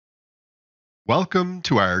Welcome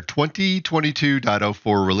to our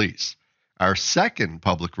 2022.04 release, our second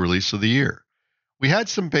public release of the year. We had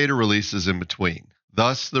some beta releases in between,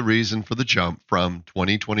 thus the reason for the jump from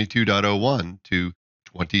 2022.01 to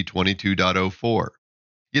 2022.04.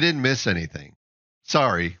 You didn't miss anything.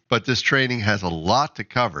 Sorry, but this training has a lot to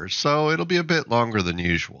cover, so it'll be a bit longer than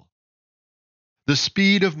usual. The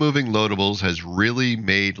speed of moving loadables has really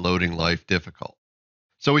made loading life difficult.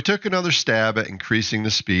 So we took another stab at increasing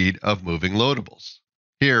the speed of moving loadables.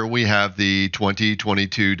 Here we have the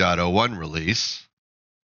 2022.01 release.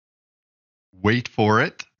 Wait for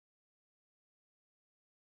it.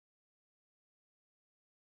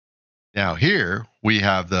 Now here we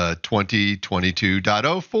have the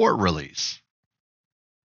 2022.04 release.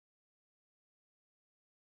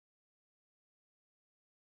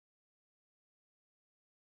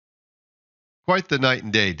 Quite the night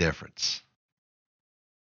and day difference.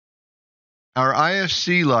 Our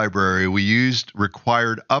IFC library we used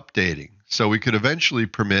required updating, so we could eventually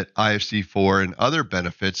permit IFC4 and other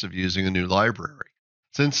benefits of using a new library.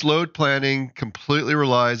 Since load planning completely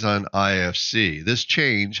relies on IFC, this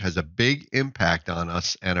change has a big impact on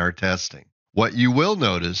us and our testing. What you will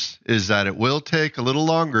notice is that it will take a little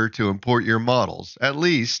longer to import your models, at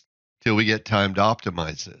least till we get time to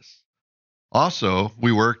optimize this. Also,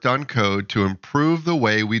 we worked on code to improve the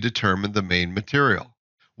way we determine the main material.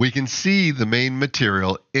 We can see the main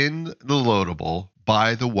material in the loadable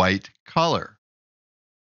by the white color.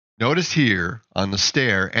 Notice here on the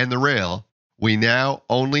stair and the rail, we now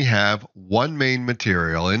only have one main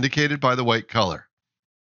material indicated by the white color.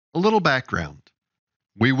 A little background.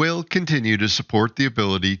 We will continue to support the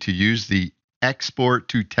ability to use the Export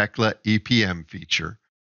to Tekla EPM feature,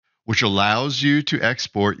 which allows you to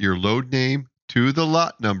export your load name to the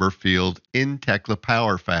lot number field in Tekla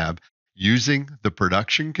PowerFab using the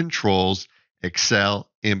Production Controls Excel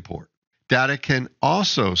import. Data can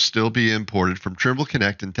also still be imported from Trimble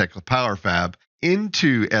Connect and Tekla PowerFab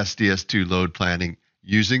into SDS2 Load Planning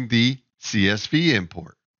using the CSV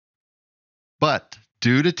import. But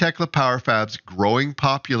due to Tekla PowerFab's growing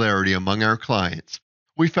popularity among our clients,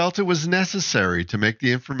 we felt it was necessary to make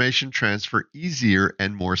the information transfer easier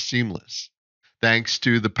and more seamless. Thanks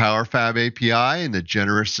to the PowerFab API and the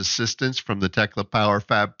generous assistance from the Tekla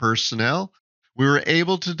PowerFab personnel, we were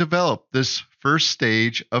able to develop this first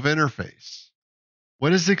stage of interface.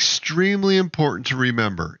 What is extremely important to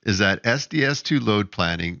remember is that SDS2 Load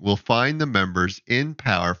Planning will find the members in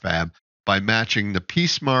PowerFab by matching the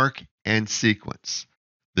piece mark and sequence.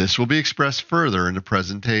 This will be expressed further in the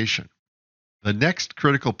presentation. The next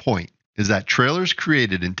critical point is that trailers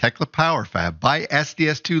created in Tekla PowerFab by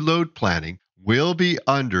SDS2 Load Planning will be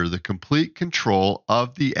under the complete control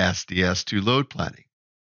of the SDS2 Load Planning.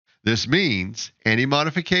 This means any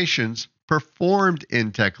modifications performed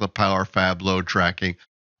in Tekla PowerFab load tracking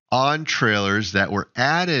on trailers that were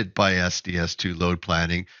added by SDS2 Load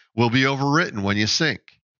Planning will be overwritten when you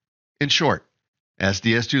sync. In short,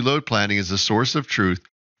 SDS2 Load Planning is a source of truth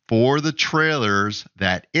for the trailers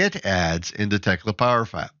that it adds into Tekla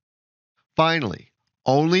PowerFab. Finally,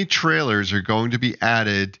 only trailers are going to be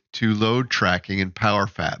added to load tracking in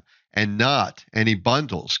PowerFab and not any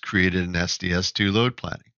bundles created in SDS2 Load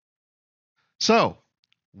Planning. So,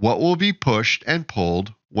 what will be pushed and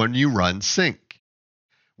pulled when you run sync?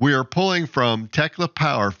 We are pulling from Tekla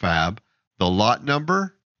PowerFab the lot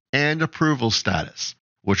number and approval status,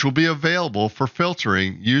 which will be available for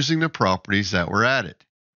filtering using the properties that were added.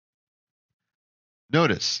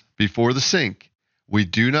 Notice, before the sync, we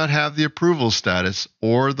do not have the approval status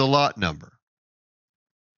or the lot number.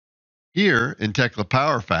 Here in Tekla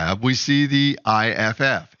PowerFab, we see the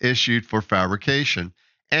IFF issued for fabrication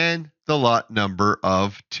and the lot number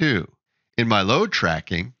of 2. In my load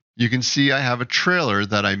tracking, you can see I have a trailer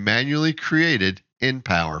that I manually created in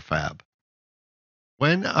PowerFab.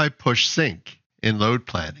 When I push sync in load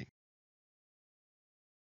planning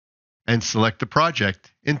and select the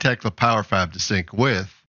project in Tekla PowerFab to sync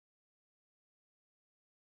with,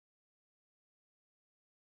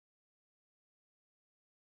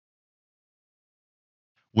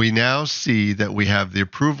 we now see that we have the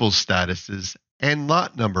approval statuses and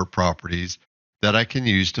lot number properties that I can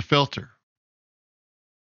use to filter.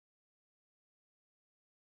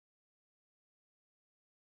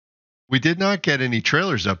 We did not get any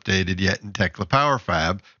trailers updated yet in Tekla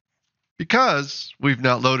PowerFab because we've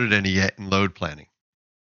not loaded any yet in load planning.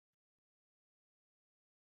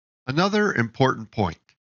 Another important point.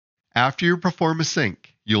 After you perform a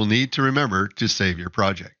sync, you'll need to remember to save your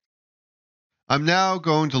project. I'm now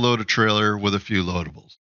going to load a trailer with a few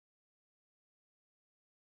loadables.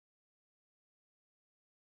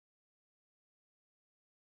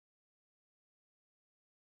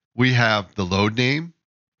 We have the load name,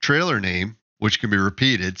 trailer name, which can be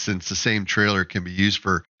repeated since the same trailer can be used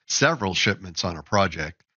for several shipments on a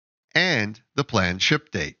project, and the planned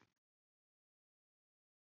ship date.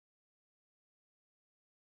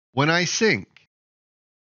 When I sync,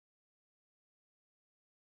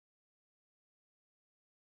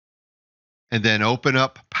 and then open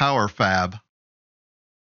up PowerFab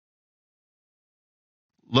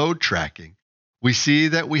load tracking, we see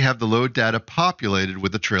that we have the load data populated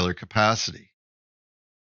with the trailer capacity.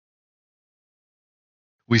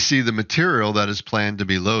 We see the material that is planned to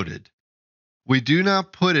be loaded. We do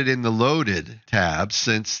not put it in the loaded tab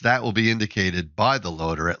since that will be indicated by the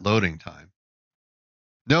loader at loading time.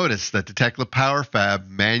 Notice that the Tekla PowerFab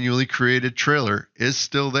manually created trailer is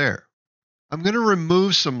still there. I'm going to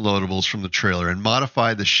remove some loadables from the trailer and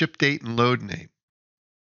modify the ship date and load name.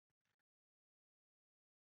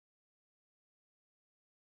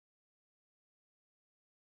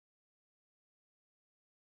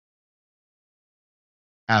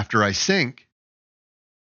 After I sync,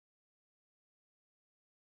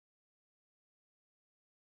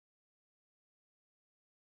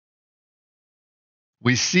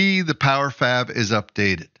 we see the PowerFab is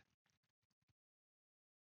updated.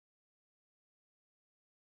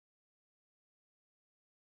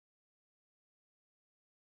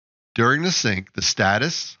 During the sync, the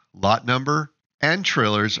status, lot number, and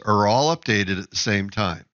trailers are all updated at the same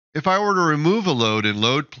time. If I were to remove a load in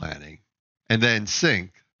load planning and then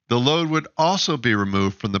sync, the load would also be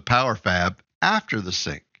removed from the PowerFab after the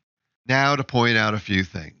sync. Now to point out a few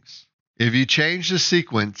things. If you change the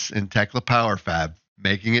sequence in Tekla PowerFab,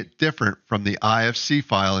 making it different from the IFC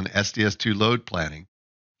file in SDS2 Load Planning,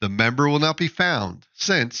 the member will not be found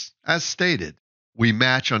since, as stated, we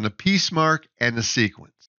match on the piece mark and the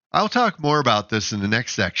sequence. I'll talk more about this in the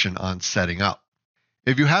next section on setting up.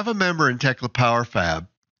 If you have a member in Tekla PowerFab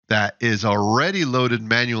that is already loaded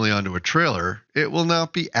manually onto a trailer, it will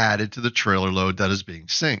not be added to the trailer load that is being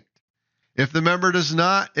synced. If the member does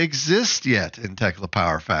not exist yet in Tekla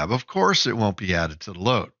PowerFab, of course it won't be added to the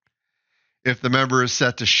load. If the member is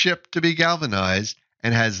set to ship to be galvanized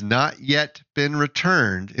and has not yet been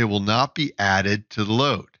returned, it will not be added to the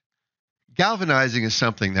load. Galvanizing is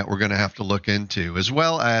something that we're going to have to look into, as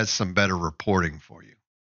well as some better reporting for you.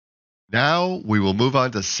 Now we will move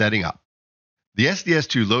on to setting up. The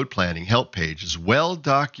SDS2 Load Planning help page is well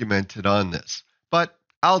documented on this, but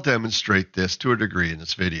I'll demonstrate this to a degree in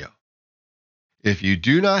this video. If you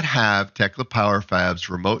do not have Tekla PowerFab's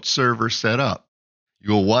remote server set up,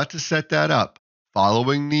 you will want to set that up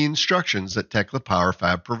following the instructions that Tekla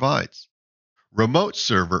PowerFab provides. Remote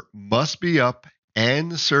server must be up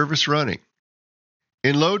and the service running.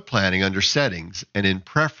 In load planning under settings and in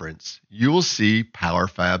preference, you will see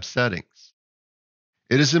PowerFab settings.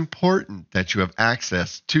 It is important that you have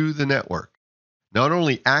access to the network. Not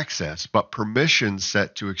only access, but permissions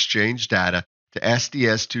set to exchange data to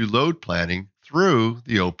SDS2 load planning through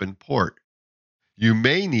the open port. You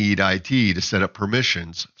may need IT to set up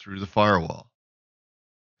permissions through the firewall.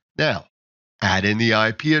 Now, add in the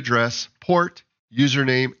IP address, port,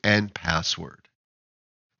 username, and password.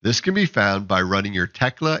 This can be found by running your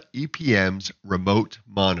Tekla EPM's remote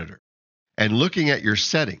monitor and looking at your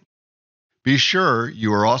setting. Be sure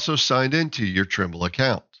you are also signed into your Trimble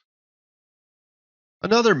account.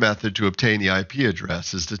 Another method to obtain the IP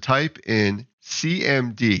address is to type in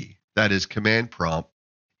CMD, that is command prompt,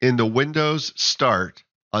 in the Windows Start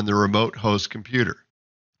on the remote host computer.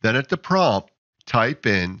 Then at the prompt, type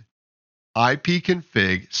in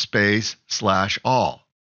ipconfig /all.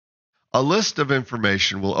 A list of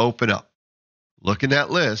information will open up. Look in that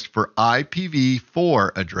list for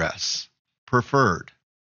IPv4 address, preferred.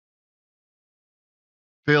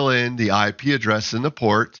 Fill in the IP address in the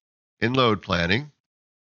port in load planning.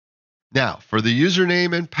 Now, for the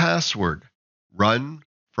username and password, run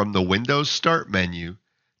from the Windows Start menu,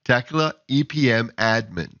 Tekla EPM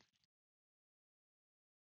admin,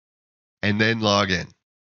 and then log in.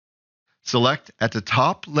 Select at the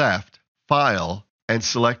top left File and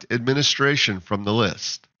select Administration from the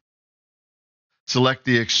list. Select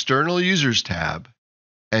the External Users tab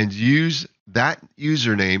and use that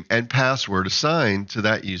username and password assigned to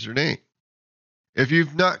that username. If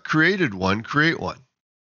you've not created one, create one.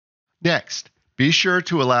 Next, be sure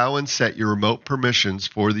to allow and set your remote permissions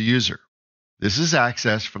for the user. This is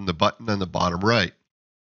accessed from the button on the bottom right.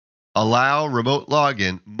 Allow remote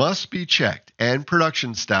login must be checked, and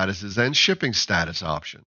production statuses and shipping status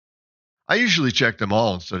options. I usually check them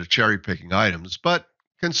all instead of cherry picking items, but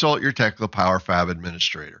consult your Tekla PowerFab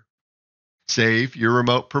administrator. Save your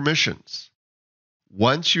remote permissions.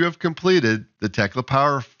 Once you have completed the Tekla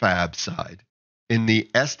PowerFab side, In the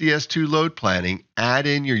SDS2 Load Planning, add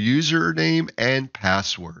in your username and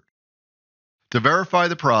password. To verify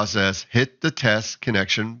the process, hit the Test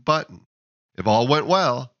Connection button. If all went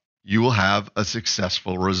well, you will have a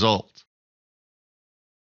successful result.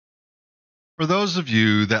 For those of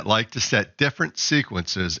you that like to set different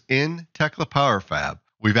sequences in Tekla PowerFab,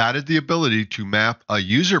 we've added the ability to map a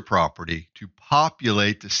user property to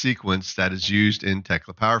populate the sequence that is used in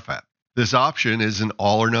Tekla PowerFab. This option is an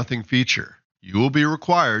all or nothing feature. You will be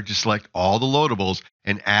required to select all the loadables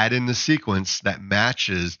and add in the sequence that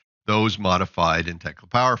matches those modified in Tekla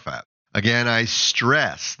PowerFab. Again, I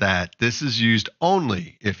stress that this is used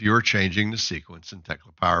only if you're changing the sequence in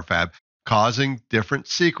Tekla PowerFab, causing different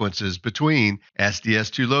sequences between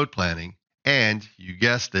SDS2 Load Planning and, you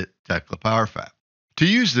guessed it, Tekla PowerFab. To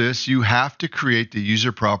use this, you have to create the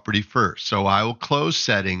user property first. So I will close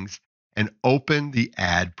Settings and open the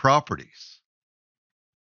Add Properties.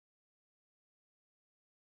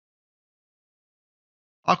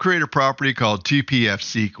 I'll create a property called TPF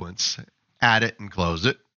Sequence, add it and close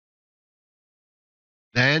it.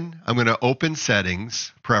 Then I'm going to open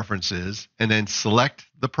Settings, Preferences, and then select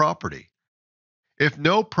the property. If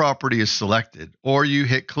no property is selected or you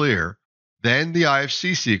hit Clear, then the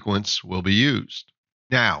IFC sequence will be used.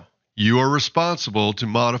 Now, you are responsible to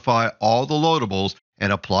modify all the loadables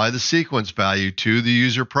and apply the sequence value to the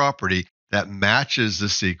user property that matches the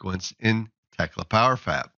sequence in Tekla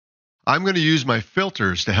PowerFab. I'm going to use my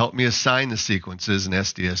filters to help me assign the sequences in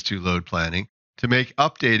SDS2 Load Planning to make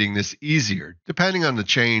updating this easier, depending on the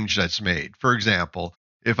change that's made. For example,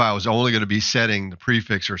 if I was only going to be setting the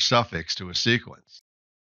prefix or suffix to a sequence.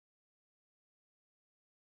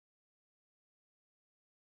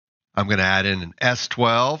 I'm going to add in an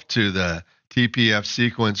S12 to the TPF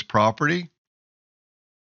sequence property.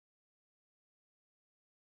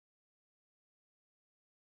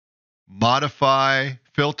 Modify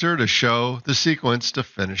filter to show the sequence to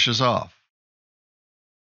finish us off.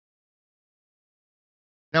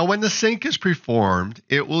 Now, when the sync is performed,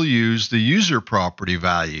 it will use the user property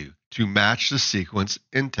value to match the sequence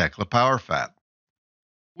in Tekla PowerFab.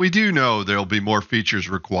 We do know there will be more features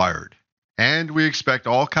required, and we expect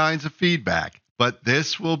all kinds of feedback, but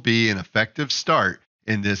this will be an effective start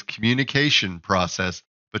in this communication process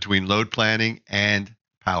between load planning and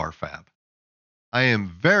PowerFab. I am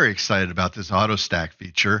very excited about this auto stack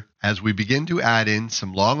feature as we begin to add in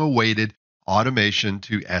some long-awaited automation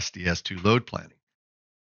to SDS2 load planning.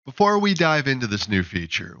 Before we dive into this new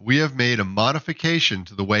feature, we have made a modification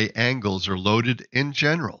to the way angles are loaded in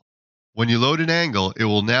general. When you load an angle, it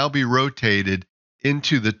will now be rotated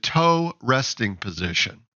into the toe resting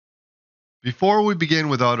position. Before we begin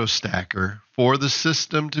with AutoStacker, for the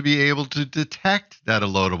system to be able to detect that a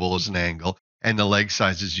loadable is an angle and the leg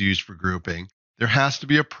size is used for grouping, there has to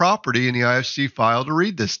be a property in the IFC file to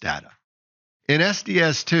read this data. In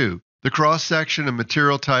SDS2, the cross-section and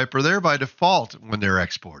material type are there by default when they're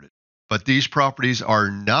exported, but these properties are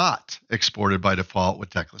not exported by default with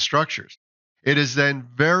Tekla structures. It is then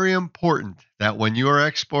very important that when you are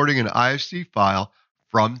exporting an IFC file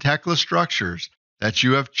from Tekla structures, that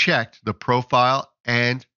you have checked the profile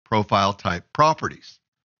and profile type properties.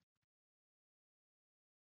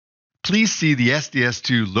 Please see the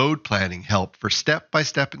SDS2 Load Planning help for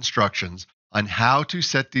step-by-step instructions on how to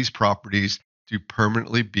set these properties to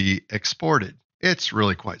permanently be exported. It's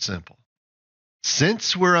really quite simple.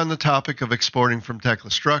 Since we're on the topic of exporting from Tekla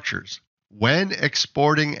structures, when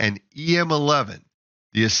exporting an EM11,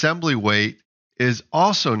 the assembly weight is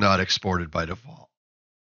also not exported by default.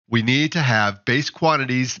 We need to have base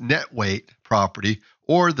quantities net weight property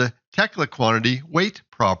or the Tekla quantity weight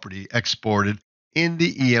property exported in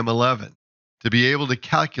the EM11 to be able to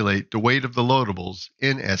calculate the weight of the loadables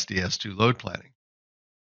in SDS2 load planning.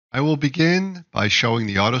 I will begin by showing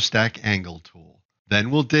the AutoStack Angle tool.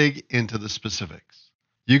 Then we'll dig into the specifics.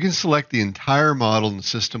 You can select the entire model and the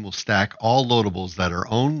system will stack all loadables that are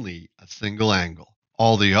only a single angle.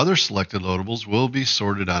 All the other selected loadables will be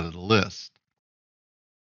sorted out of the list.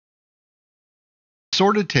 The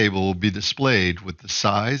sorted table will be displayed with the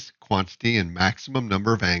size, quantity, and maximum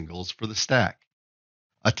number of angles for the stack.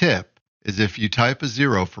 A tip is if you type a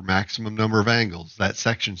 0 for maximum number of angles, that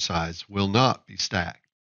section size will not be stacked.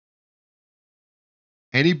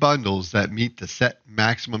 Any bundles that meet the set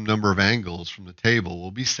maximum number of angles from the table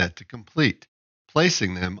will be set to complete,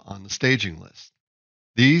 placing them on the staging list.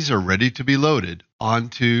 These are ready to be loaded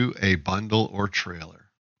onto a bundle or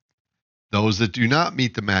trailer. Those that do not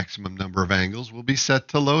meet the maximum number of angles will be set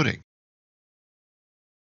to loading.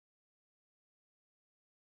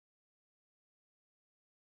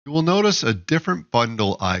 You will notice a different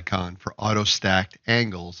bundle icon for auto-stacked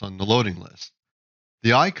angles on the loading list.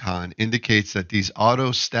 The icon indicates that these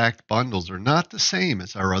auto-stacked bundles are not the same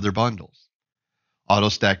as our other bundles.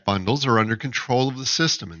 Auto-stacked bundles are under control of the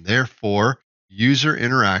system, and therefore user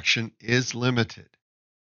interaction is limited.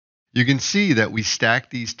 You can see that we stack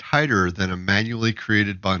these tighter than a manually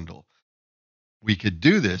created bundle. We could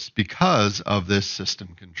do this because of this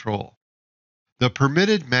system control. The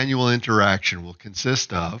permitted manual interaction will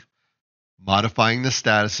consist of modifying the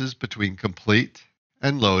statuses between complete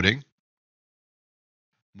and loading,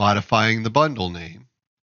 modifying the bundle name,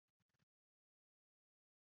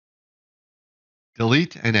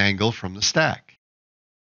 delete an angle from the stack.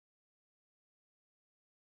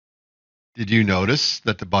 Did you notice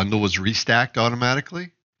that the bundle was restacked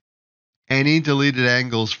automatically? Any deleted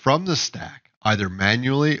angles from the stack, either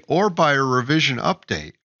manually or by a revision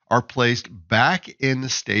update, are placed back in the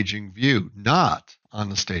staging view, not on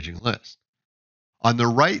the staging list. On the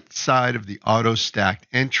right side of the auto-stacked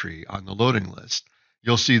entry on the loading list,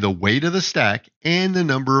 you'll see the weight of the stack and the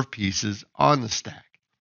number of pieces on the stack.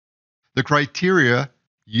 The criteria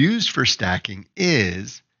used for stacking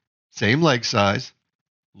is same leg size,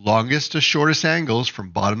 longest to shortest angles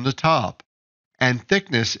from bottom to top, and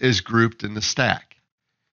thickness is grouped in the stack.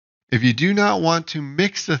 If you do not want to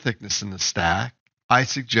mix the thickness in the stack, I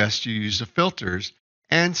suggest you use the filters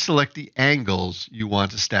and select the angles you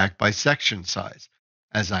want to stack by section size,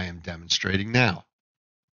 as I am demonstrating now.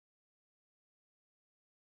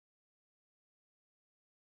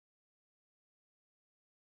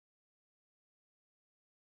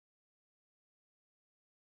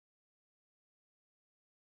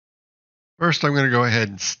 First, I'm going to go ahead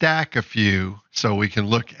and stack a few so we can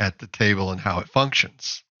look at the table and how it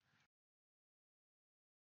functions.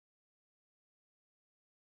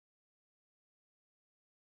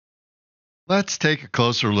 Let's take a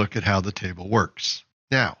closer look at how the table works.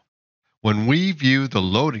 Now, when we view the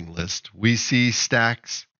loading list, we see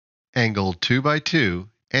stacks angle 2 by 2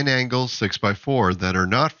 and angle 6 by 4 that are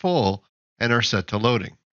not full and are set to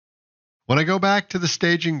loading. When I go back to the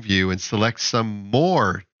staging view and select some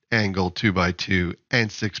more angle 2 by 2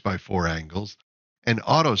 and 6 by 4 angles and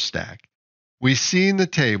auto stack, we see in the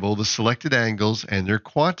table the selected angles and their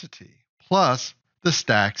quantity, plus the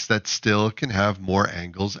stacks that still can have more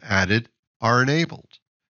angles added are enabled.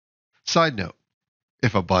 Side note,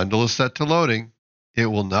 if a bundle is set to loading, it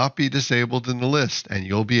will not be disabled in the list and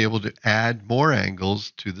you'll be able to add more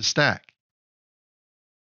angles to the stack.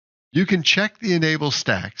 You can check the enable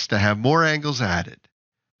stacks to have more angles added.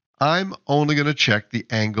 I'm only going to check the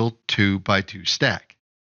angle 2 by 2 stack.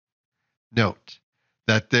 Note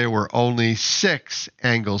that there were only 6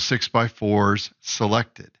 angle 6 by 4s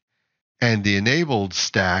selected, and the enabled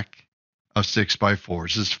stack of 6 by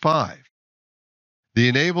 4s is 5. The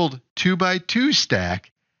enabled 2 by 2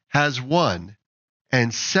 stack has 1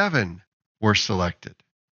 and 7 were selected.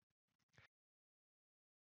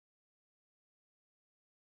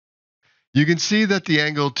 You can see that the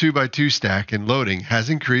angle 2 by 2 stack in loading has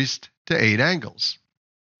increased to 8 angles,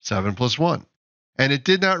 7 plus 1, and it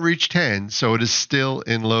did not reach 10, so it is still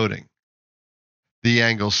in loading. The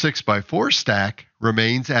angle 6 by 4 stack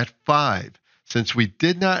remains at 5, since we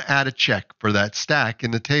did not add a check for that stack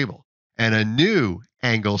in the table, and a new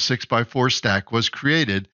angle 6 by 4 stack was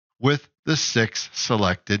created with the 6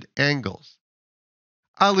 selected angles.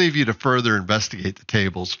 I'll leave you to further investigate the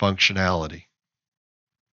table's functionality.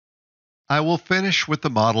 I will finish with the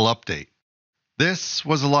model update. This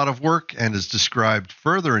was a lot of work and is described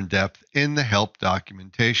further in depth in the help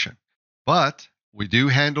documentation, but we do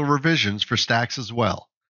handle revisions for stacks as well.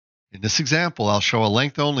 In this example, I'll show a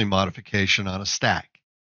length-only modification on a stack.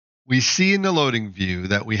 We see in the loading view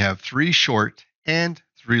that we have 3 short and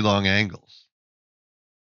 3 long angles.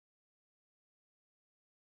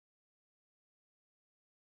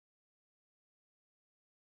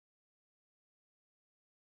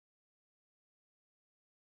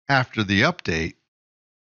 After the update,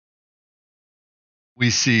 we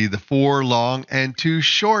see the 4 long and 2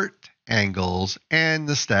 short angles, and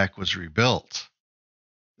the stack was rebuilt.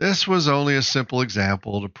 This was only a simple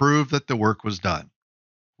example to prove that the work was done.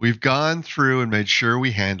 We've gone through and made sure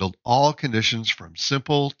we handled all conditions from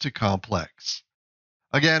simple to complex.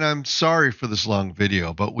 Again, I'm sorry for this long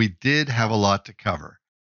video, but we did have a lot to cover.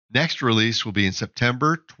 Next release will be in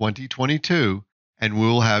September 2022, and we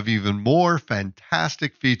will have even more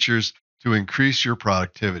fantastic features to increase your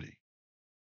productivity.